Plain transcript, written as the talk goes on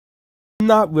I'm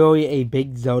not really a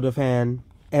big Zelda fan,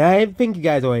 and I think you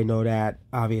guys already know that,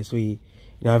 obviously.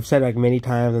 You know, I've said like many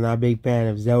times I'm not a big fan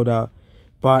of Zelda,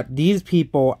 but these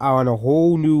people are on a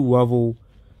whole new level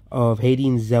of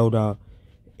hating Zelda.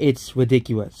 It's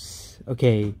ridiculous,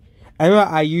 okay? I know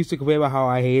I used to complain about how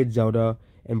I hated Zelda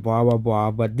and blah blah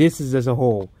blah, but this is as a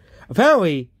whole.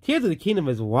 Apparently, Tears of the Kingdom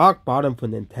is rock bottom for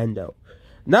Nintendo.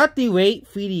 Not the late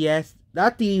 3DS,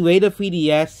 not the later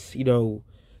 3DS, you know,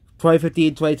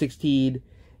 2015, 2016,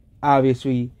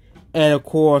 obviously, and of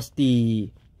course the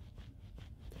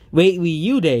late Wii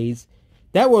U days.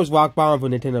 That was rock bottom for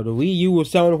Nintendo. The Wii U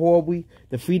was selling horribly,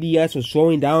 the 3DS was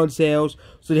slowing down sales,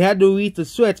 so they had to release the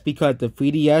Switch because the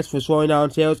 3DS was slowing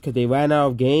down sales because they ran out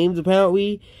of games,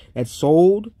 apparently, that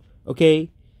sold,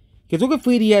 okay? Because look at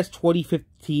 3DS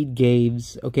 2015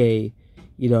 games, okay,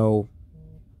 you know.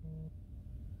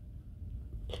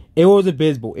 It was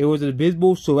abysmal. It was an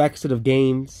abysmal selection of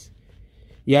games.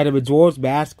 You had the Majora's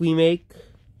Mask remake,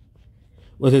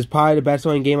 which is probably the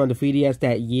best-selling game on the 3DS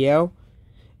that year.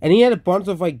 And he had a bunch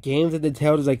of like games that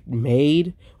Nintendo just like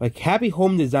made, like Happy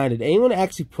Home Design. Did anyone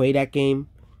actually play that game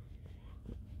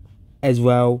as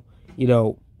well? You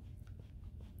know,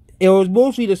 it was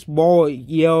mostly the smaller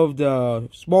year of the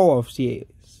smaller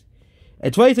series.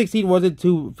 And 2016 wasn't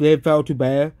too, it felt too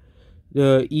bad.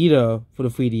 Either for the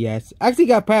 3DS. Actually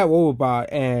got Pat Robot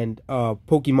and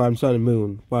Pokemon Sun and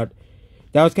Moon, but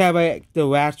that was kind of like the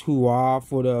last hurrah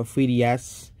for the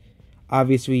 3DS,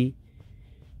 obviously.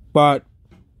 But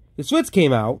the Switch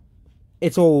came out.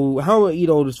 It's all how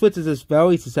the Switch is this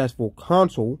very successful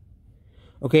console.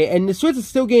 Okay, and the Switch is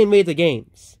still getting major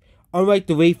games. Unlike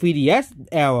the late 3DS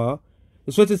era,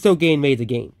 the Switch is still getting major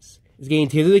games. It's getting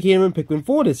Tears of the Kingdom and Pikmin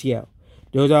 4 this year.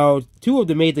 Those are two of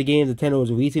the major games Nintendo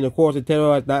is releasing. Of course,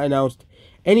 Nintendo has not announced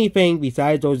anything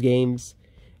besides those games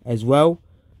as well.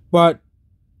 But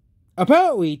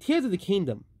apparently, Tears of the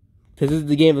Kingdom, because this is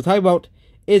the game we're talking about,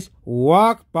 is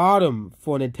rock bottom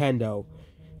for Nintendo.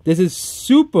 This is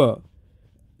super,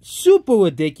 super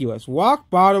ridiculous. Rock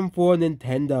bottom for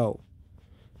Nintendo.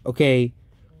 Okay.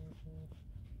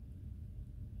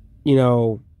 You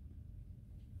know.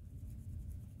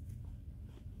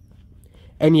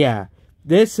 And yeah.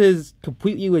 This is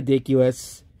completely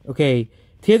ridiculous. Okay,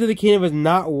 Tears of the Kingdom is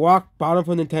not rock bottom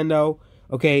for Nintendo.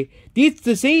 Okay,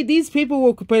 these people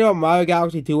will complain about Mario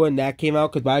Galaxy 2 when that came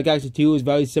out because Mario Galaxy 2 is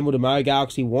very similar to Mario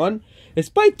Galaxy 1.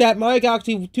 Despite that, Mario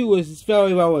Galaxy 2 was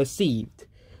very well received.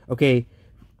 Okay,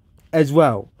 as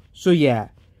well. So yeah,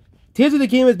 Tears of the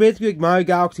Kingdom is basically like Mario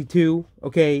Galaxy 2.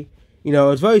 Okay, you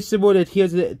know, it's very similar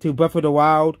to Breath of the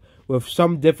Wild with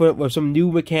some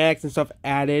new mechanics and stuff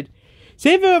added.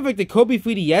 Same thing with like the Kirby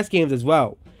 3DS games as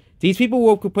well. These people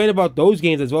will complain about those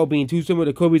games as well being too similar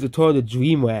to Kirby's Return to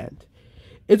Dreamland.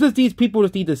 It's just these people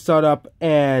just need to shut up,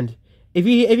 and if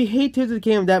you hate Tears of the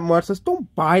Kingdom that much, just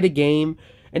don't buy the game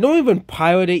and don't even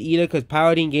pirate it either, because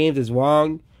pirating games is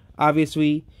wrong.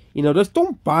 Obviously, you know, just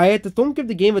don't buy it. Just don't give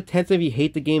the game attention if you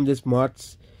hate the game this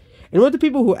much. And let the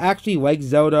people who actually like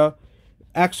Zelda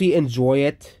actually enjoy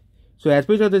it. So that's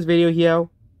pretty much this video here.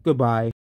 Goodbye.